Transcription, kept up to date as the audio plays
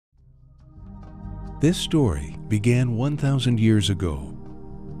This story began 1,000 years ago,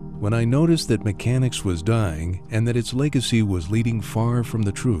 when I noticed that mechanics was dying and that its legacy was leading far from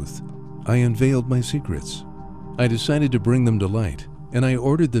the truth. I unveiled my secrets. I decided to bring them to light, and I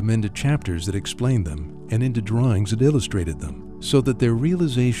ordered them into chapters that explained them and into drawings that illustrated them, so that their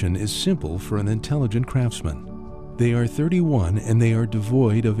realization is simple for an intelligent craftsman. They are 31 and they are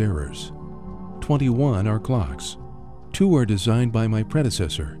devoid of errors. 21 are clocks. 2 are designed by my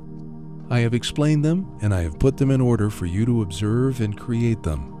predecessor. I have explained them and I have put them in order for you to observe and create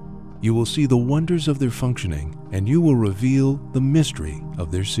them. You will see the wonders of their functioning and you will reveal the mystery of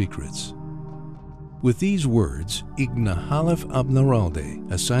their secrets. With these words, Ibn Khalaf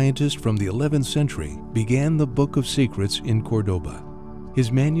al-Muradi, a scientist from the 11th century, began the Book of Secrets in Cordoba.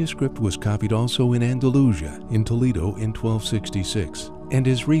 His manuscript was copied also in Andalusia, in Toledo in 1266, and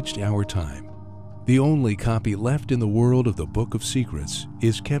has reached our time. The only copy left in the world of the Book of Secrets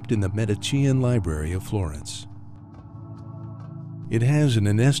is kept in the Medicean Library of Florence. It has an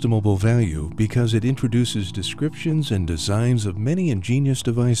inestimable value because it introduces descriptions and designs of many ingenious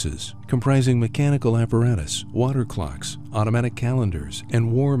devices comprising mechanical apparatus, water clocks, automatic calendars,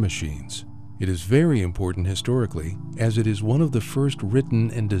 and war machines. It is very important historically, as it is one of the first written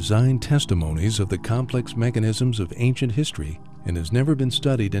and designed testimonies of the complex mechanisms of ancient history and has never been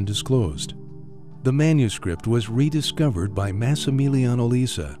studied and disclosed. The manuscript was rediscovered by Massimiliano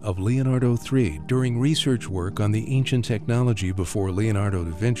Lisa of Leonardo III during research work on the ancient technology before Leonardo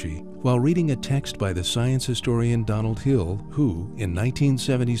da Vinci, while reading a text by the science historian Donald Hill, who, in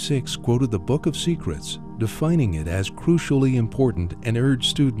 1976, quoted the Book of Secrets, defining it as crucially important and urged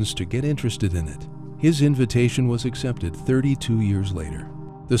students to get interested in it. His invitation was accepted 32 years later.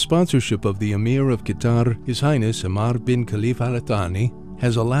 The sponsorship of the Emir of Qatar, His Highness Amar bin Khalifa Al Thani,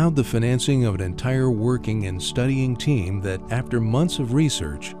 has allowed the financing of an entire working and studying team that, after months of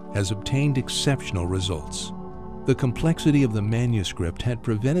research, has obtained exceptional results. The complexity of the manuscript had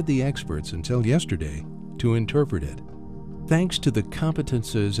prevented the experts until yesterday to interpret it. Thanks to the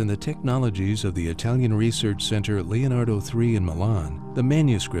competences and the technologies of the Italian Research Center Leonardo III in Milan, the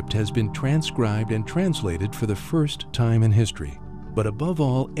manuscript has been transcribed and translated for the first time in history. But above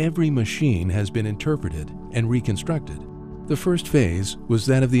all, every machine has been interpreted and reconstructed. The first phase was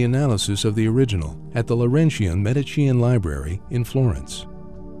that of the analysis of the original at the Laurentian Medicean Library in Florence.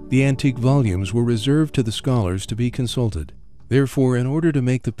 The antique volumes were reserved to the scholars to be consulted. Therefore, in order to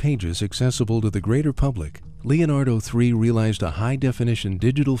make the pages accessible to the greater public, Leonardo III realized a high-definition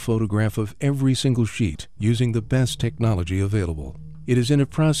digital photograph of every single sheet using the best technology available. It is in a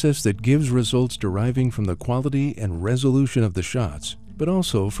process that gives results deriving from the quality and resolution of the shots, but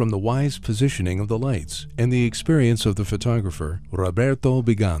also from the wise positioning of the lights and the experience of the photographer, Roberto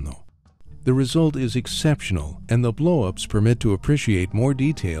Bigano. The result is exceptional, and the blow-ups permit to appreciate more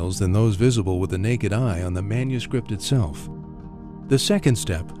details than those visible with the naked eye on the manuscript itself. The second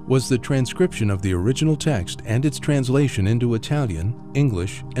step was the transcription of the original text and its translation into Italian,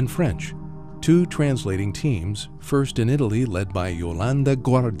 English, and French. 2 translating teams, first in Italy led by Yolanda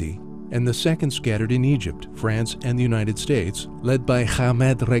Guardi, and the second scattered in Egypt, France, and the United States, led by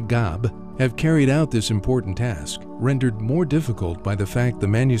Hamed Regab, have carried out this important task, rendered more difficult by the fact the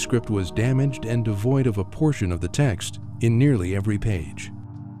manuscript was damaged and devoid of a portion of the text in nearly every page.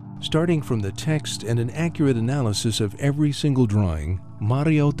 Starting from the text and an accurate analysis of every single drawing,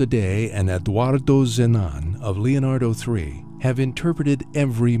 Mario Taddei and Eduardo Zenan of Leonardo III have interpreted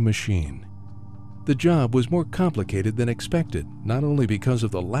every machine. The job was more complicated than expected, not only because of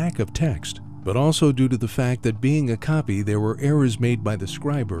the lack of text, but also due to the fact that being a copy there were errors made by the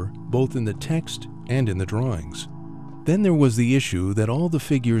scriber both in the text and in the drawings. Then there was the issue that all the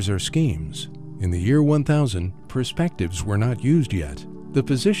figures are schemes. In the year 1000, perspectives were not used yet. The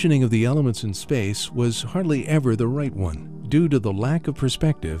positioning of the elements in space was hardly ever the right one. Due to the lack of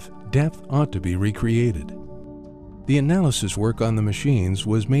perspective, depth ought to be recreated. The analysis work on the machines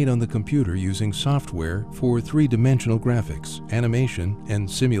was made on the computer using software for 3-dimensional graphics, animation, and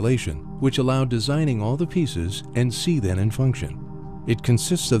simulation, which allowed designing all the pieces and see them in function. It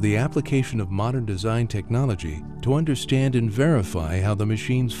consists of the application of modern design technology to understand and verify how the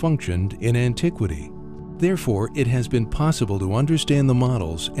machines functioned in antiquity. Therefore, it has been possible to understand the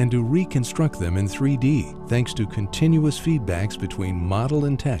models and to reconstruct them in 3D thanks to continuous feedbacks between model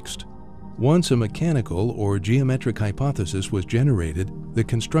and text. Once a mechanical or geometric hypothesis was generated, the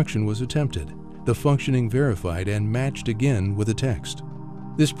construction was attempted, the functioning verified and matched again with the text.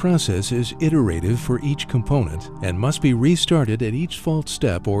 This process is iterative for each component and must be restarted at each fault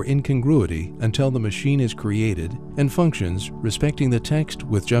step or incongruity until the machine is created and functions respecting the text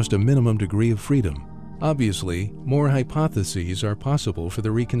with just a minimum degree of freedom. Obviously, more hypotheses are possible for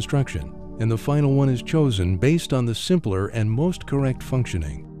the reconstruction, and the final one is chosen based on the simpler and most correct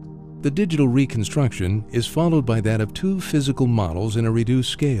functioning. The digital reconstruction is followed by that of two physical models in a reduced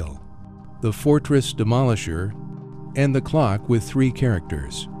scale: the fortress demolisher and the clock with 3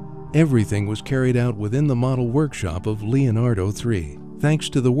 characters. Everything was carried out within the model workshop of Leonardo III, thanks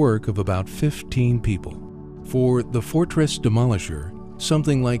to the work of about 15 people. For the fortress demolisher,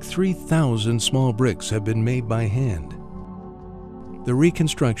 something like 3,000 small bricks have been made by hand. The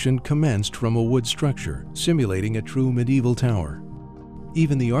reconstruction commenced from a wood structure, simulating a true medieval tower.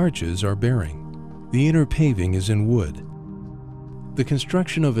 Even the arches are bearing. The inner paving is in wood. The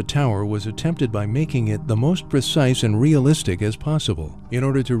construction of a tower was attempted by making it the most precise and realistic as possible in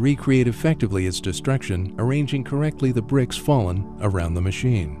order to recreate effectively its destruction, arranging correctly the bricks fallen around the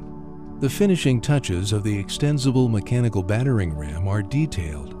machine. The finishing touches of the extensible mechanical battering ram are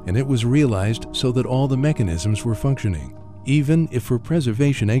detailed, and it was realized so that all the mechanisms were functioning, even if for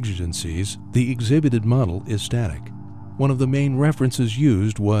preservation exigencies the exhibited model is static. One of the main references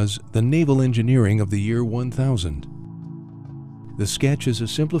used was the naval engineering of the year 1000. The sketch is a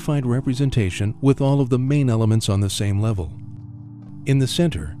simplified representation with all of the main elements on the same level. In the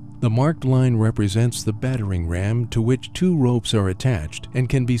center, the marked line represents the battering ram to which 2 ropes are attached and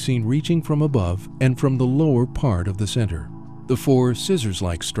can be seen reaching from above and from the lower part of the center. The 4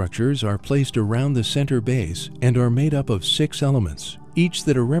 scissors-like structures are placed around the center base and are made up of 6 elements, each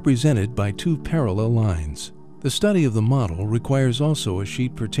that are represented by 2 parallel lines. The study of the model requires also a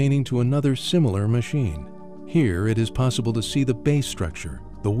sheet pertaining to another similar machine. Here it is possible to see the base structure,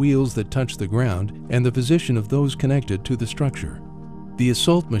 the wheels that touch the ground, and the position of those connected to the structure. The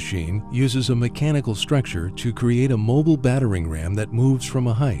assault machine uses a mechanical structure to create a mobile battering ram that moves from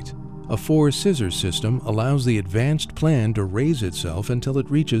a height. A 4-scissors system allows the advanced plan to raise itself until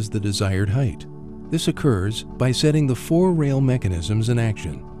it reaches the desired height. This occurs by setting the 4 rail mechanisms in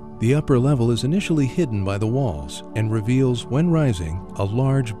action. The upper level is initially hidden by the walls and reveals, when rising, a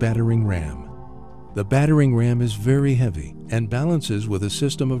large battering ram. The battering ram is very heavy and balances with a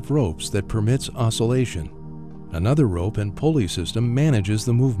system of ropes that permits oscillation. Another rope and pulley system manages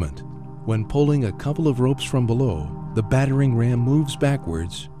the movement. When pulling a couple of ropes from below, the battering ram moves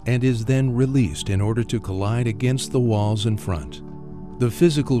backwards and is then released in order to collide against the walls in front. The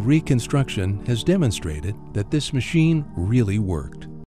physical reconstruction has demonstrated that this machine really worked.